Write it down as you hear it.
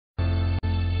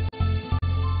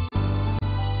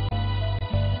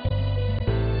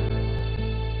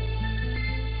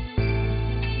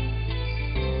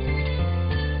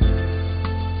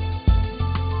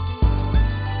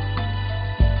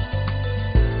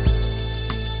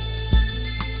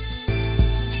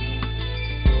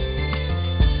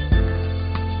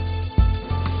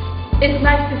It's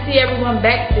nice to see everyone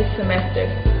back this semester.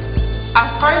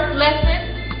 Our first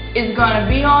lesson is going to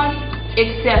be on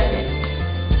acceptance.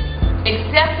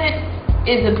 Acceptance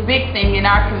is a big thing in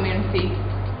our community.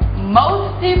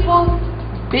 Most people's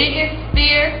biggest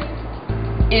fear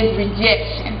is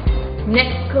rejection.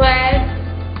 Next class,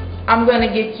 I'm going to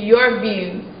get your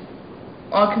views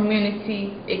on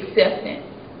community acceptance.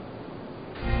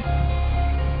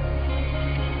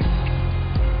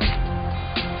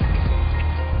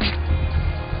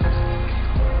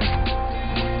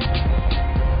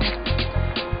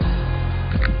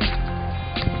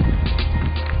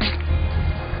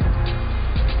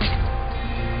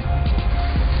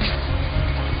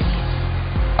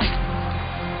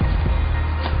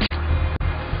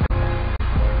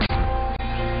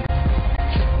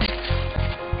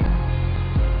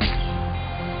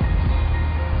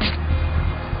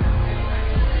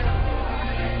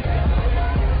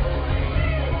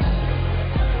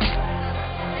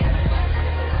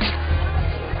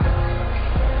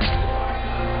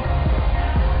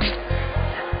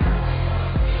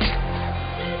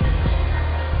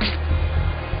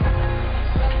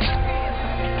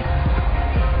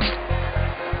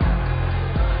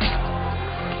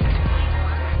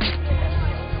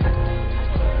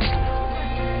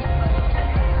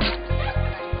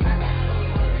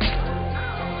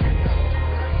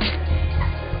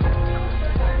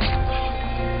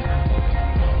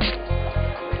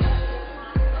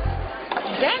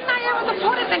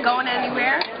 Going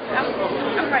anywhere.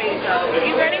 I'm ready to go.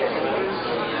 You ready?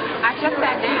 I just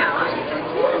sat down,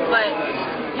 but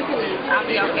you can leave. I'll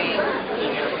be okay.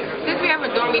 Since we have a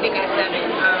dorm meeting at 7,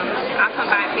 I'll come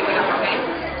by and pick it up, okay?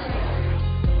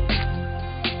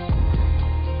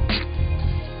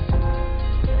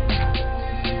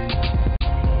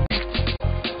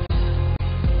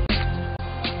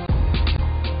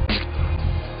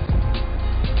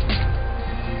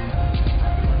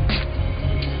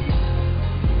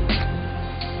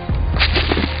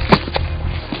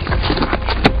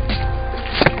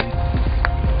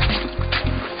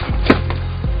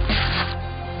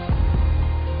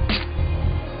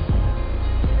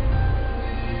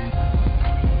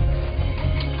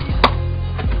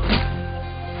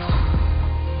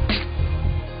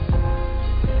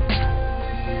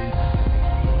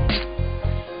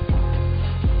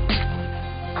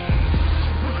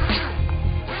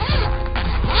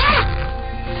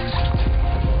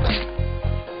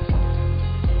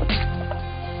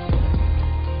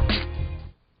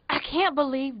 I can't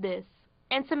believe this.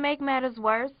 And to make matters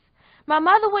worse, my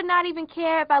mother would not even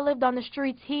care if I lived on the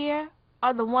streets here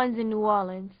or the ones in New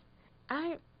Orleans.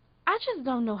 I just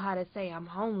don't know how to say I'm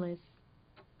homeless.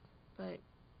 But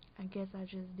I guess I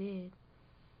just did.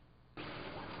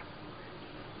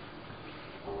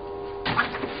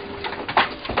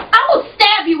 I will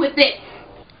stab you with this!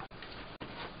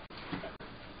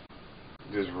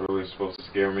 This really supposed to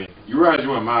scare me. You realize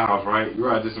you're in my house, right? You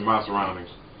realize this is my surroundings.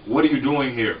 What are you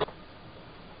doing here?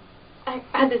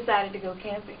 I decided to go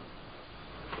camping.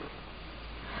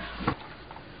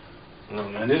 No,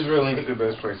 man, this really ain't the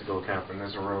best place to go camping. This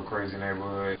is a real crazy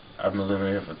neighborhood. I've been living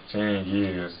here for 10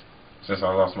 years, since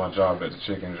I lost my job at the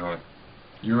chicken joint.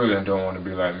 You really don't want to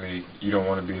be like me. You don't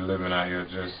want to be living out here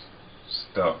just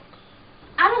stuck.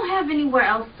 I don't have anywhere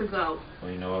else to go.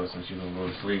 Well, you know what, since you're going to go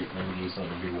to sleep, maybe you need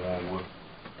something to be warm with.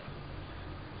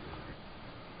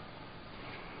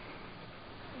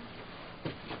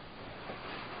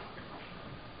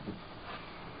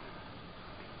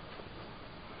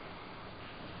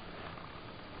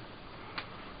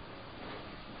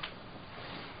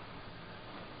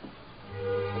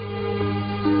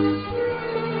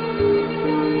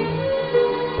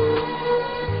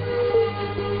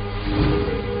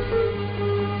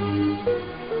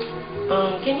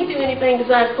 Can you do anything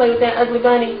besides play with that ugly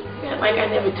bunny? Yeah, like I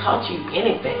never taught you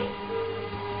anything.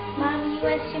 Mom, you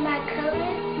want to see my color?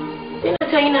 Didn't I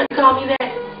tell you not to call me that?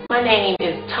 My name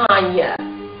is Tanya.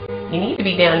 You need to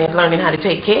be down there learning how to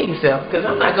take care of yourself, because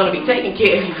I'm not going to be taking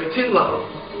care of you for too long.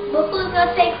 But who's going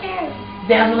to take care of you?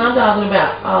 That's what I'm talking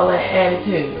about, all that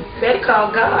attitude. Better call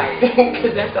God,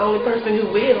 because that's the only person who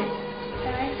will.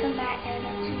 Sorry for my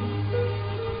attitude.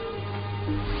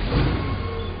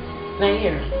 Now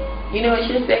here, you know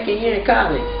it's your second year in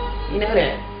college. You know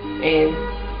that. And,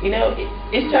 you know,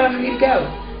 it's time for you to go.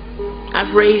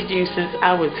 I've raised you since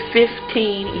I was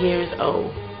 15 years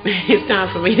old. It's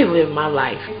time for me to live my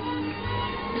life.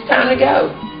 It's time to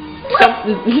go.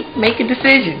 Make a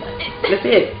decision. That's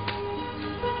it.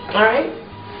 All right?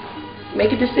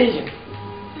 Make a decision.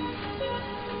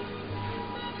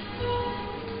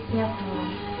 Yes,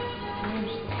 Mom. I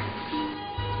understand.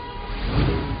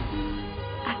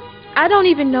 I don't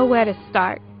even know where to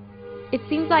start. It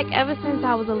seems like ever since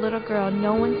I was a little girl,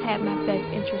 no one's had my best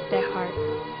interest at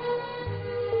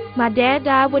heart. My dad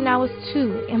died when I was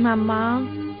 2, and my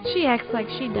mom, she acts like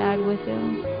she died with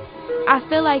him. I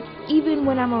feel like even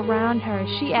when I'm around her,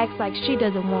 she acts like she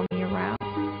doesn't want me around.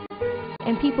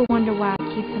 And people wonder why I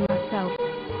keep to myself.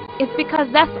 It's because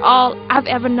that's all I've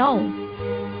ever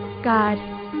known. God,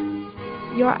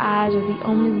 your eyes are the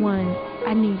only ones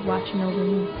I need watching over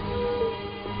me.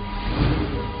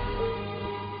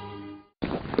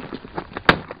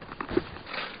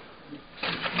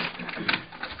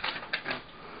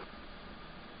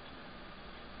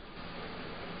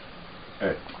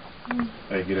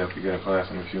 Hey, get up. You got class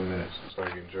in a few minutes. So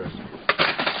I get dressed.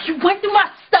 You went through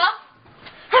my stuff?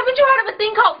 Haven't you heard of a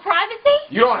thing called privacy?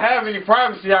 You don't have any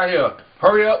privacy out here.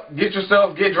 Hurry up, get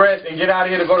yourself, get dressed, and get out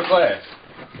of here to go to class.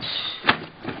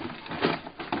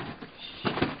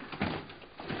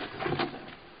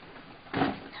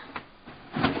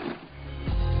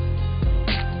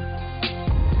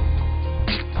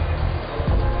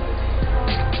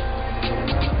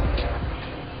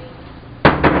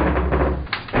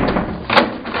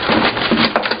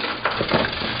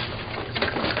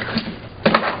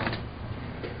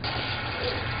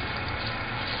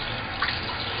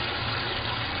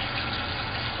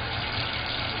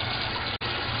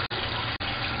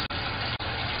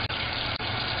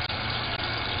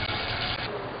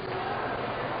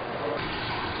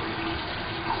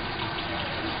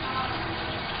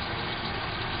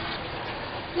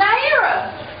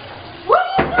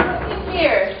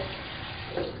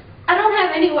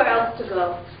 Anywhere else to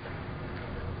go.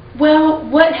 Well,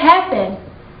 what happened?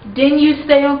 Didn't you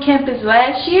stay on campus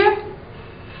last year?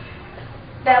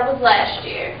 That was last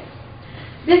year.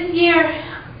 This year,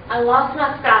 I lost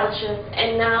my scholarship,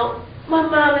 and now my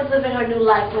mom is living her new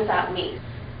life without me.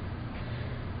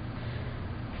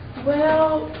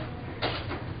 Well,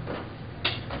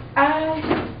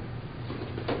 I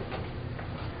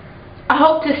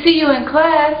hope to see you in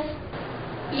class.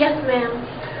 Yes, ma'am.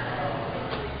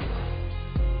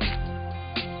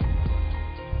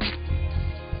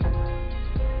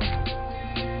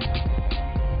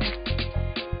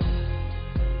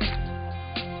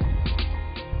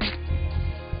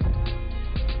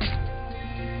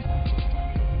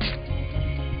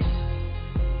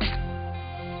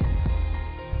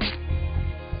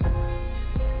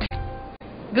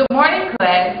 Good morning,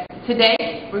 class.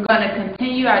 Today, we're going to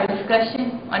continue our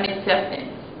discussion on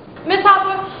acceptance. Miss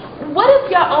Hopper, what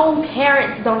if your own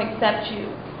parents don't accept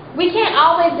you? We can't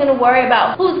always worry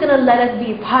about who's going to let us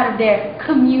be a part of their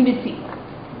community.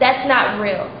 That's not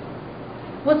real.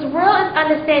 What's real is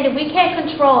understanding we can't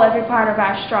control every part of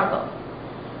our struggle.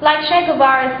 Like Che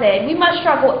Guevara said, we must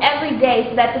struggle every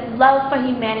day so that this love for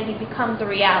humanity becomes a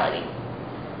reality.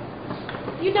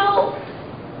 You know,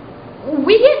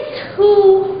 we get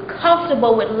too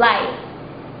comfortable with life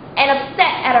and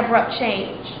upset at abrupt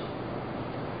change.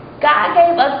 God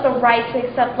gave us the right to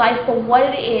accept life for what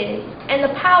it is and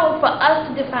the power for us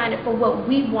to define it for what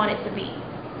we want it to be.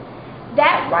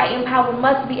 That right and power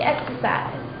must be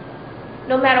exercised,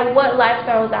 no matter what life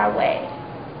throws our way.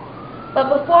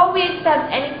 But before we accept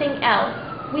anything else,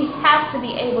 we have to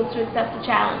be able to accept the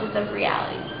challenges of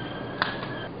reality.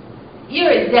 You're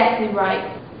exactly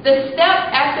right. The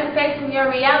step after facing your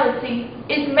reality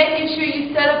is making sure you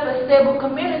set up a stable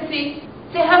community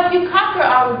to help you conquer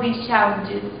all of these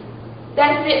challenges.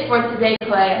 That's it for today,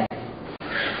 class.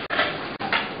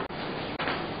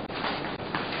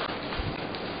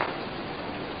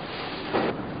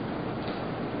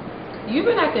 You've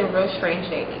been acting real strange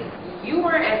lately. You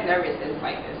weren't as nervous as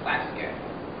like this last year.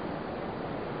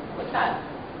 What's up?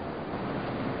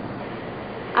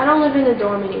 I don't live in the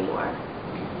dorm anymore.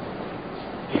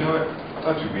 You know what? I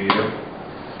thought you'd be here.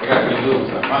 I got good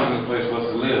news. I found a good place for us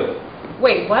to live.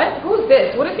 Wait, what? Who's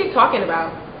this? What is he talking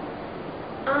about?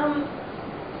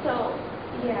 So,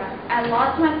 yeah, I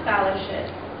lost my scholarship,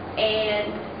 and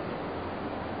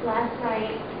last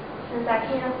night, since I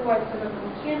can't afford to live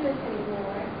on campus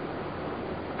anymore,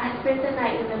 I spent the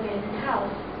night in an abandoned house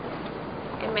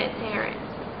and met Terrence.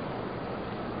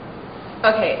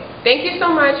 Okay, thank you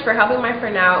so much for helping my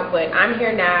friend out, but I'm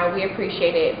here now. We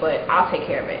appreciate it, but I'll take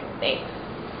care of it. Thanks.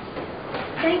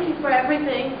 Thank you for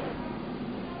everything.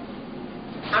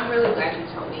 I'm really glad you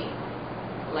told me.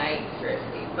 Like,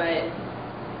 seriously. But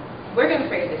we're going to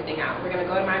figure this thing out. We're going to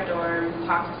go to my dorm,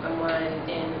 talk to someone,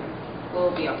 and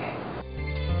we'll be okay.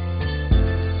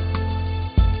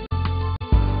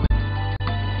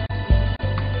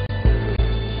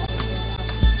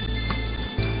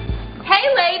 Hey,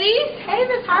 ladies. Hey, Hey,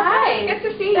 Miss Harper. Hi.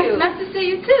 Good to see you. It's nice to see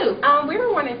you too. We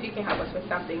were wondering if you can help us with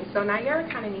something. So Naira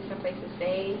kind of needs some place to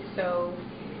stay, so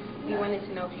we wanted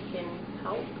to know if you can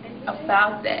help.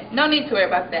 About that. No need to worry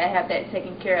about that. I have that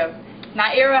taken care of.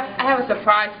 Naira, I have a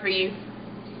surprise for you.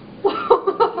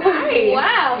 Nice.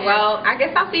 Wow. Well, I guess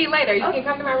I'll see you later. You can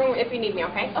come to my room if you need me,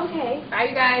 okay? Okay. Bye,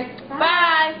 you guys.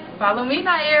 Bye. Follow me,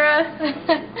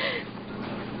 Naira.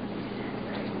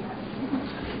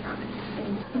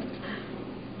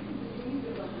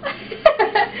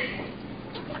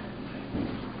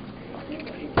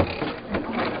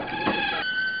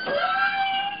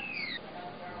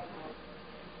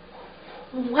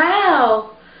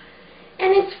 Wow.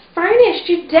 And it's furnished.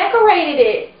 You decorated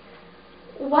it.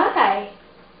 Why?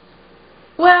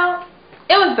 Well,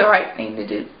 it was the right thing to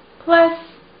do. Plus,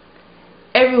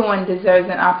 everyone deserves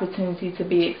an opportunity to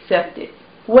be accepted.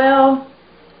 Well,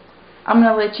 I'm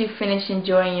going to let you finish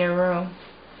enjoying your room.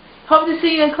 Hope to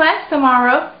see you in class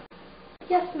tomorrow.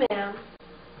 Yes, ma'am.